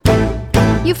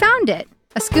You found it!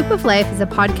 A Scoop of Life is a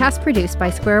podcast produced by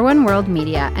Square One World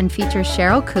Media and features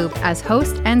Sherryl Coop as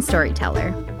host and storyteller.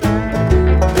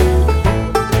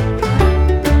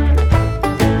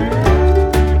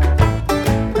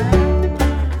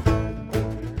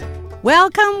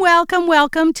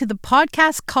 Welcome to the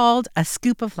podcast called A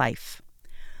Scoop of Life.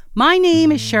 My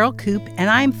name is Sherryl Coop,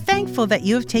 and I'm thankful that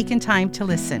you have taken time to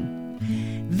listen.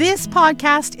 This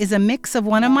podcast is a mix of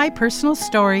one of my personal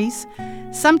stories,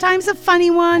 sometimes a funny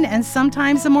one and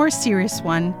sometimes a more serious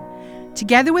one,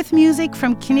 together with music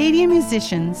from Canadian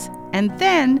musicians, and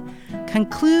then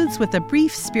concludes with a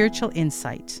brief spiritual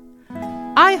insight.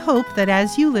 I hope that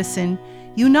as you listen,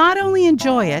 you not only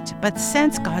enjoy it, but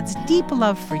sense God's deep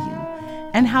love for you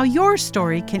and how your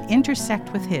story can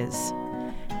intersect with His.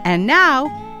 And now,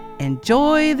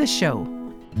 enjoy the show.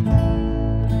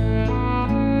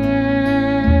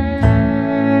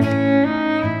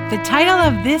 The title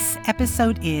of this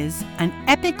episode is An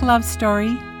Epic Love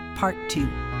Story, Part 2.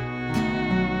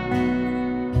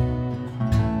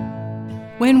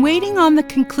 When waiting on the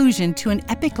conclusion to an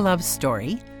epic love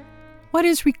story, what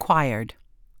is required?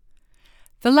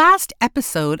 The last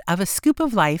episode of A Scoop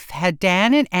of Life had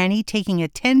Dan and Annie taking a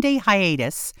 10-day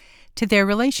hiatus to their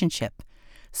relationship,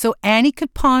 so Annie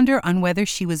could ponder on whether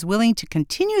she was willing to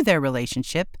continue their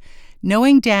relationship,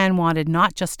 knowing Dan wanted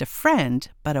not just a friend,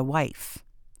 but a wife.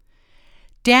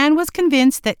 Dan was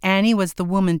convinced that Annie was the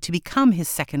woman to become his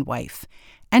second wife,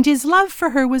 and his love for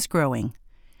her was growing.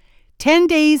 10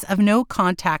 days of no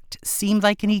contact seemed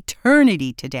like an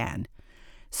eternity to Dan,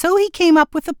 so he came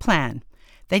up with a plan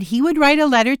that he would write a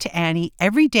letter to Annie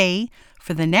every day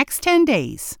for the next 10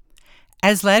 days,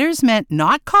 as letters meant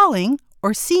not calling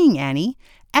or seeing Annie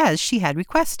as she had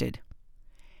requested.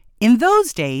 In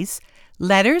those days,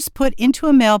 letters put into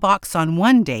a mailbox on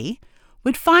one day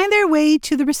would find their way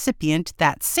to the recipient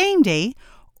that same day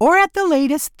or at the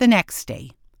latest the next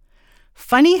day.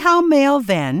 Funny how mail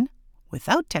then,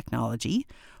 without technology,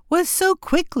 was so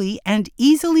quickly and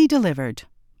easily delivered,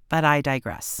 but I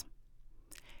digress.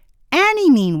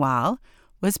 Annie, meanwhile,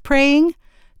 was praying,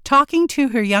 talking to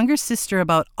her younger sister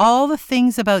about all the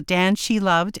things about Dan she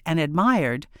loved and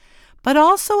admired, but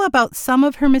also about some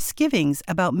of her misgivings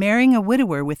about marrying a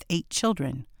widower with 8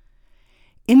 children.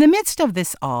 In the midst of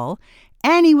this all,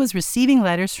 Annie was receiving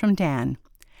letters from Dan,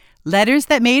 letters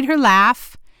that made her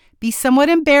laugh, be somewhat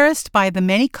embarrassed by the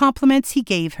many compliments he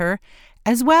gave her,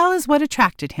 as well as what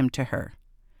attracted him to her.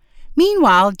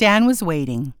 Meanwhile, Dan was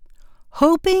waiting,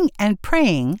 hoping and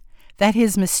praying that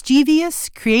his mischievous,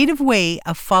 creative way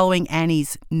of following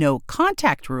Annie's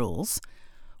no-contact rules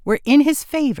were in his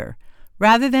favor,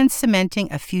 rather than cementing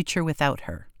a future without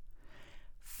her.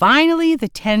 Finally, the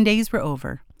 10 days were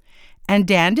over, and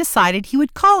Dan decided he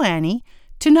would call Annie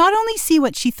to not only see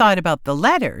what she thought about the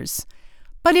letters,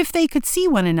 but if they could see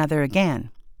one another again.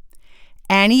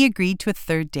 Annie agreed to a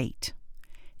third date.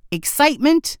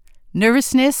 Excitement,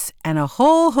 nervousness, and a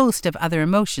whole host of other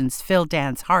emotions filled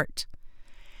Dan's heart.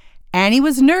 Annie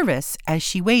was nervous as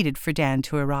she waited for Dan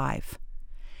to arrive.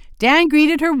 Dan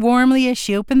greeted her warmly as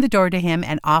she opened the door to him,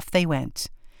 and off they went.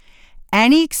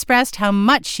 Annie expressed how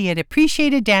much she had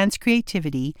appreciated Dan's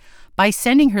creativity by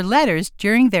sending her letters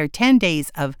during their 10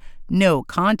 days of no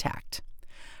contact.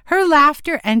 Her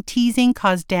laughter and teasing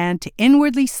caused Dan to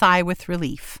inwardly sigh with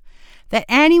relief that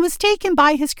Annie was taken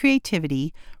by his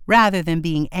creativity rather than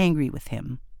being angry with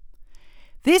him.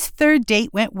 This third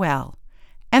date went well,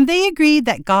 and they agreed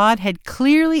that God had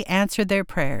clearly answered their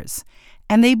prayers,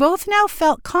 and they both now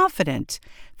felt confident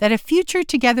that a future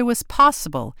together was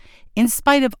possible in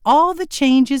spite of all the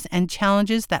changes and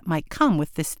challenges that might come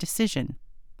with this decision.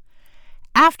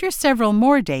 After several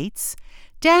more dates,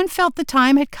 Dan felt the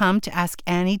time had come to ask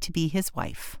Annie to be his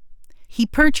wife. He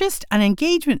purchased an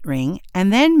engagement ring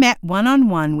and then met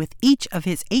one-on-one with each of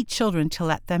his 8 children to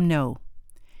let them know.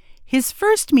 His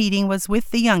first meeting was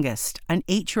with the youngest, an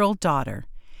 8-year-old daughter,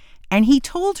 and he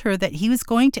told her that he was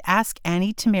going to ask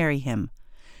Annie to marry him,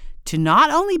 to not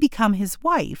only become his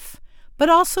wife, but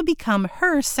also become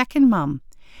her second mom,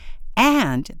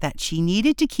 and that she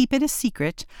needed to keep it a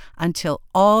secret until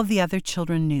all the other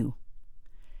children knew.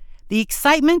 The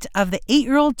excitement of the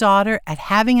 8-year-old daughter at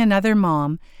having another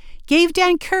mom gave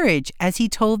Dan courage as he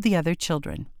told the other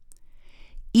children.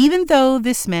 Even though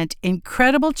this meant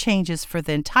incredible changes for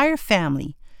the entire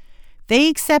family, they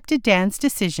accepted Dan's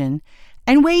decision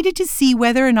and waited to see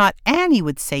whether or not Annie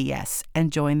would say yes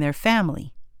and join their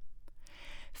family.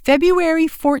 February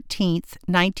 14th,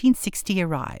 1960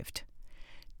 arrived.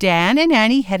 Dan and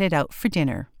Annie headed out for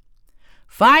dinner.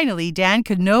 Finally, Dan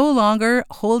could no longer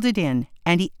hold it in,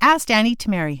 and he asked Annie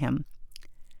to marry him.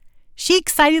 She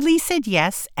excitedly said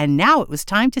yes, and now it was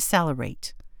time to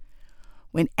celebrate.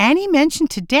 When Annie mentioned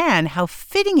to Dan how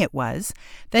fitting it was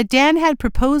that Dan had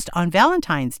proposed on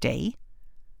Valentine's Day,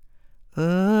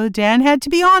 Dan had to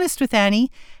be honest with Annie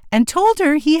and told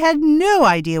her he had no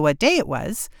idea what day it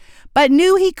was, but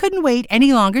knew he couldn't wait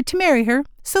any longer to marry her,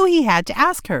 so he had to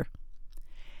ask her.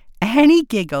 Annie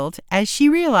giggled as she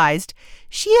realized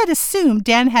she had assumed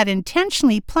Dan had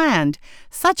intentionally planned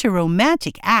such a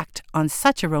romantic act on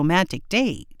such a romantic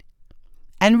day,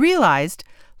 and realized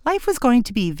life was going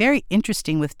to be very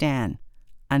interesting with Dan.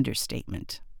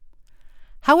 Understatement.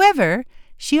 However,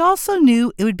 she also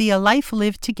knew it would be a life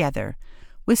lived together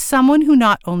with someone who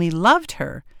not only loved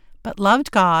her, but loved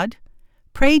God,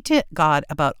 prayed to God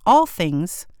about all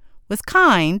things, was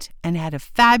kind, and had a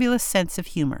fabulous sense of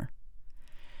humor.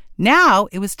 Now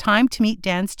it was time to meet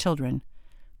Dan's children,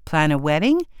 plan a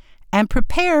wedding, and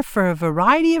prepare for a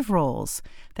variety of roles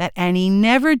that Annie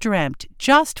never dreamt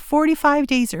just 45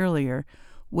 days earlier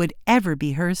would ever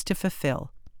be hers to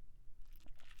fulfill.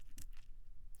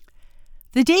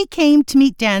 The day came to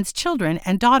meet Dan's children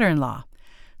and daughter-in-law,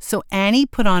 so Annie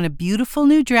put on a beautiful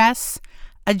new dress,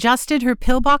 adjusted her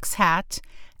pillbox hat,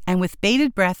 and with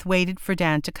bated breath waited for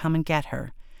Dan to come and get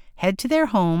her, head to their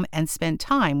home, and spend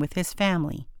time with his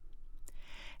family.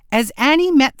 As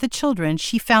Annie met the children,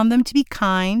 she found them to be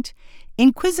kind,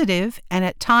 inquisitive, and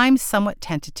at times somewhat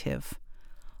tentative.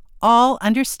 All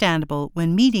understandable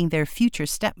when meeting their future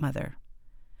stepmother.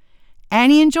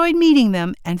 Annie enjoyed meeting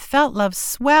them and felt love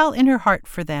swell in her heart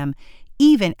for them,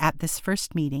 even at this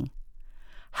first meeting.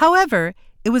 However,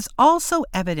 it was also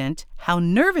evident how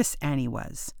nervous Annie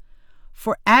was,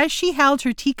 for as she held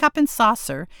her teacup and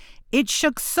saucer, it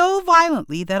shook so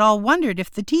violently that all wondered if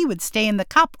the tea would stay in the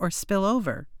cup or spill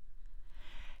over.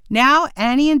 Now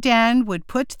Annie and Dan would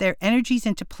put their energies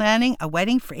into planning a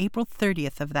wedding for April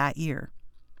 30th of that year.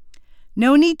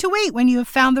 No need to wait when you have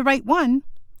found the right one.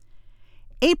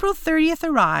 April 30th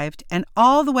arrived and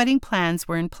all the wedding plans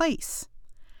were in place.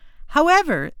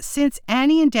 However, since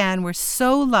Annie and Dan were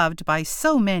so loved by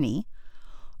so many,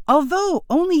 although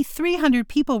only 300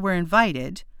 people were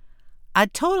invited, a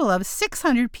total of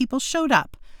 600 people showed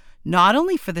up, not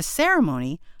only for the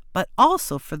ceremony, but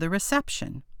also for the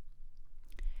reception.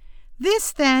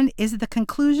 This, then, is the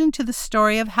conclusion to the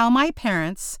story of how my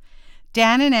parents,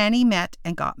 Dan and Annie, met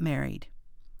and got married.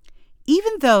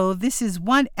 Even though this is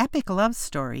one epic love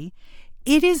story,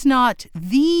 it is not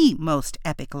the most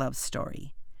epic love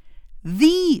story.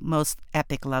 The most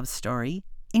epic love story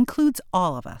includes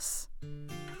all of us.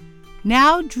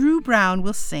 Now Drew Brown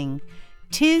will sing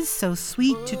 "'Tis So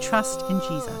Sweet to Trust in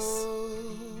Jesus."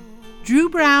 Drew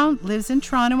Brown lives in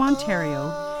Toronto, Ontario,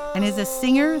 and is a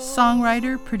singer,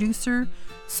 songwriter, producer,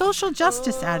 social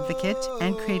justice advocate,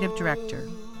 and creative director.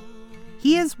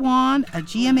 He has won a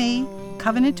GMA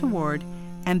Covenant Award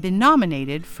and been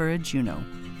nominated for a Juno.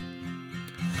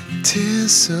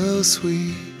 'Tis so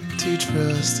sweet to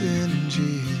trust in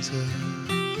Jesus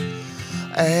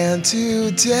and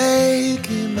to take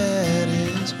him at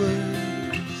his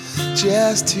word,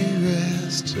 just to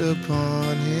rest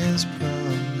upon his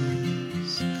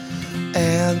promise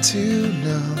and to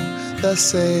know, thus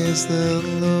says the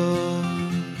Lord.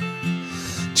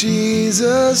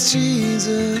 Jesus,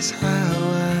 Jesus, how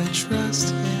I trust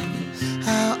him,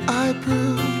 how I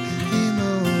prove him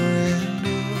more and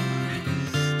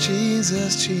more.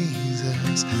 Jesus,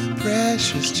 Jesus,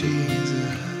 precious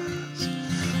Jesus,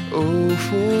 oh,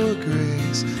 for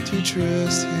grace to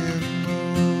trust him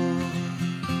more.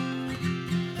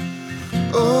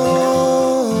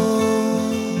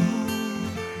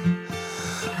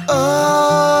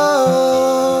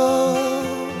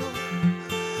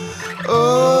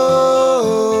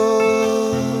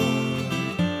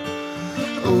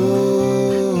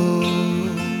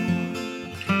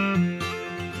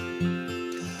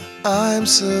 I'm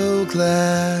so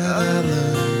glad I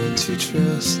learned to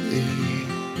trust thee,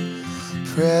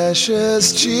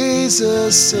 precious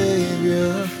Jesus,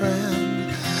 Savior,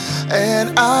 friend.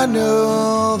 And I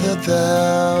know that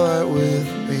thou art with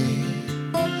me,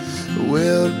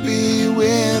 wilt be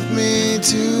with me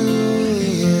to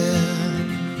the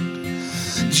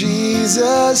end.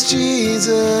 Jesus,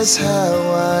 Jesus,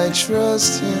 how I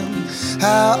trust him,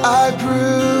 how I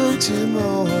proved him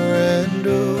o'er and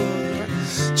o'er.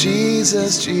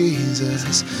 Jesus,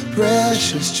 Jesus,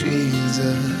 precious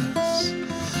Jesus,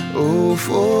 oh,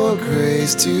 for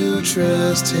grace to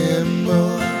trust him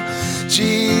more.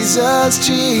 Jesus,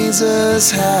 Jesus,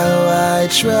 how I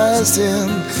trust him,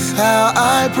 how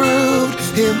I proved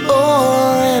him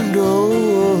o'er and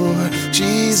o'er.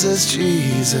 Jesus,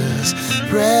 Jesus,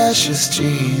 precious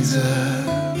Jesus.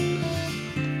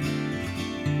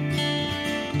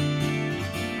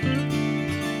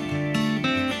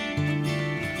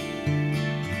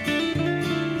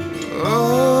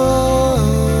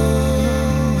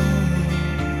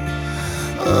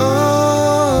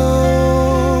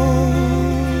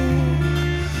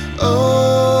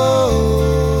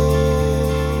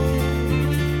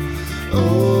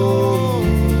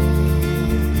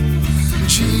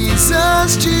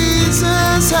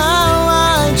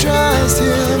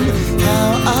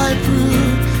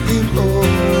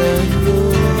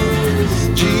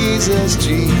 Jesus,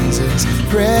 Jesus,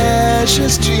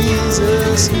 precious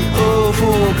Jesus. Oh,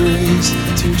 for grace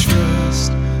to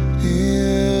trust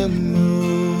Him more.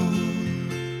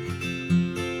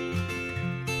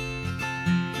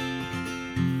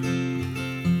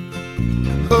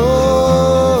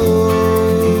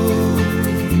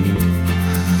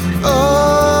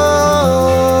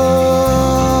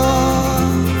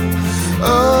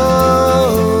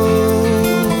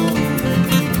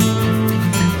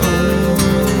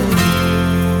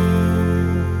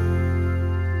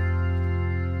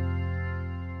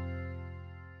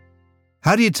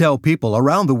 How do you tell people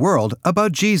around the world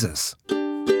about Jesus? There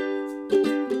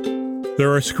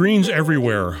are screens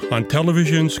everywhere, on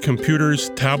televisions, computers,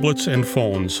 tablets, and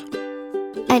phones.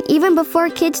 And even before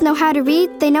kids know how to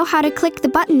read, they know how to click the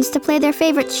buttons to play their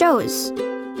favorite shows.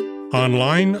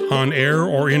 Online, on air,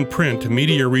 or in print,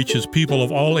 media reaches people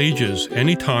of all ages,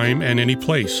 anytime and any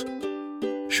place.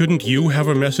 Shouldn't you have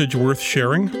a message worth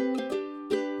sharing?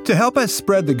 To help us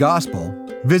spread the gospel,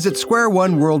 visit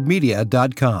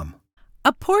squareoneworldmedia.com.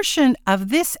 A portion of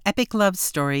this epic love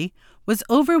story was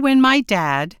over when my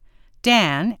dad,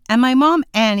 Dan, and my mom,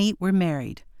 Annie, were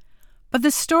married. But the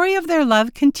story of their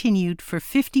love continued for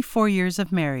 54 years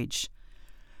of marriage.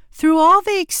 Through all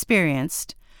they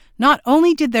experienced, not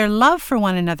only did their love for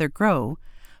one another grow,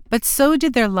 but so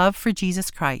did their love for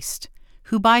Jesus Christ,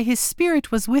 who by His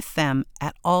Spirit was with them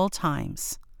at all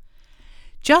times.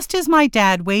 Just as my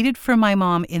dad waited for my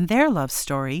mom in their love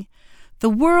story, the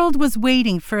world was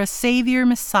waiting for a Savior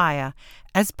Messiah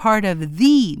as part of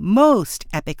the most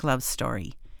epic love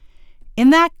story.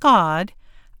 In that God,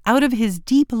 out of His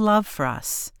deep love for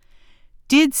us,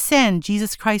 did send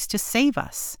Jesus Christ to save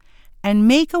us and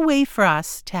make a way for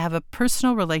us to have a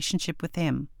personal relationship with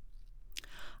Him.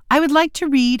 I would like to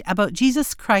read about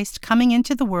Jesus Christ coming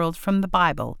into the world from the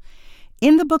Bible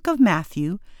in the book of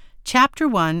Matthew, chapter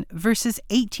 1, verses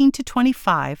 18 to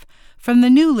 25 from the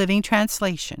New Living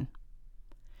Translation.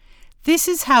 This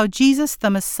is how Jesus the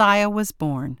Messiah was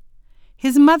born.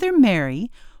 His mother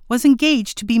Mary was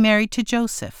engaged to be married to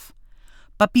Joseph.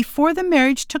 But before the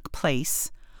marriage took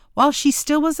place, while she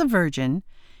still was a virgin,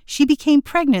 she became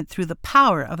pregnant through the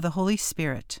power of the Holy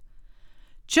Spirit.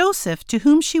 Joseph, to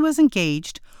whom she was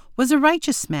engaged, was a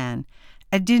righteous man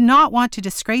and did not want to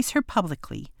disgrace her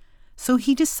publicly, so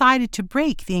he decided to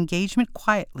break the engagement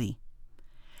quietly.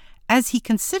 As he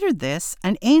considered this,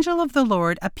 an angel of the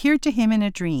Lord appeared to him in a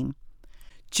dream.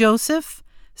 "Joseph,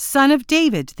 son of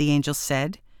David," the angel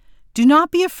said, "do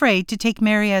not be afraid to take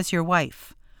Mary as your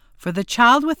wife, for the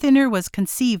child within her was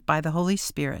conceived by the Holy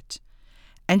Spirit.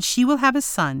 And she will have a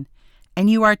son, and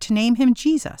you are to name him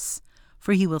Jesus,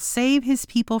 for he will save his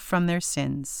people from their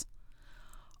sins."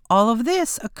 All of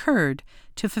this occurred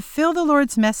to fulfill the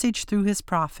Lord's message through His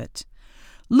prophet.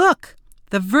 "Look,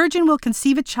 the virgin will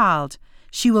conceive a child.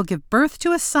 She will give birth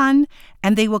to a son,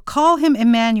 and they will call him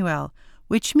Emmanuel,"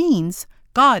 which means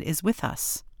God is with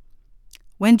us.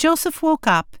 When Joseph woke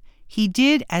up, he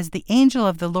did as the angel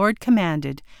of the Lord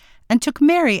commanded and took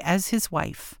Mary as his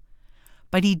wife.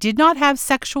 But he did not have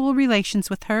sexual relations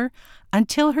with her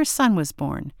until her son was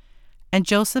born, and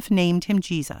Joseph named him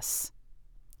Jesus.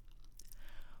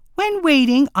 When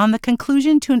waiting on the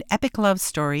conclusion to an epic love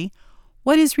story,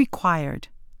 what is required?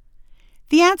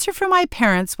 The answer for my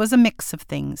parents was a mix of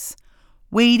things: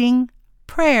 waiting,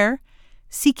 prayer,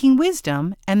 seeking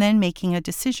wisdom, and then making a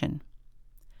decision.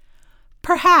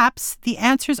 Perhaps the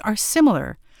answers are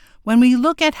similar when we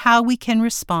look at how we can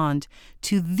respond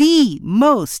to the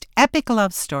most epic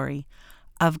love story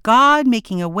of God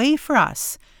making a way for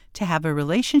us to have a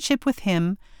relationship with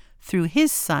Him through His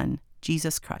Son,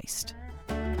 Jesus Christ.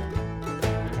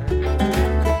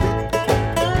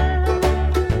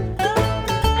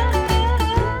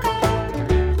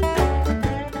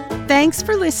 Thanks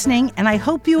for listening, and I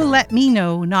hope you will let me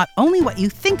know not only what you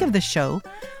think of the show,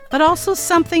 but also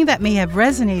something that may have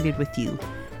resonated with you,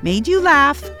 made you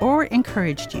laugh, or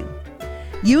encouraged you.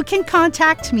 You can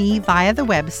contact me via the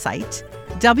website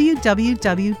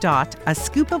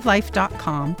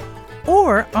www.ascoopoflife.com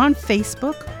or on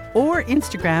Facebook or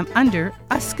Instagram under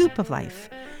A Scoop of Life.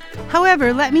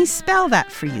 However, let me spell that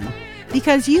for you,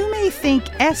 because you may think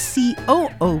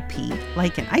SCOOP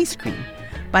like an ice cream,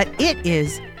 but it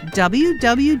is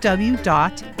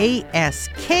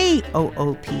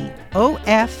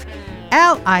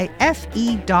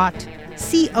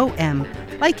www.ASKOOPOFLIFE.com,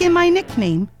 like in my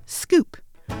nickname, Scoop.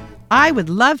 I would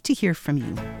love to hear from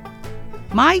you.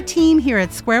 My team here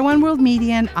at Square One World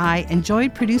Media and I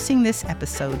enjoyed producing this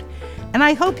episode, and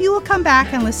I hope you will come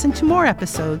back and listen to more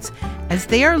episodes as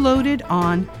they are loaded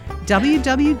on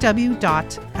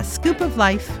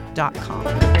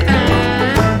www.ascoopoflife.com.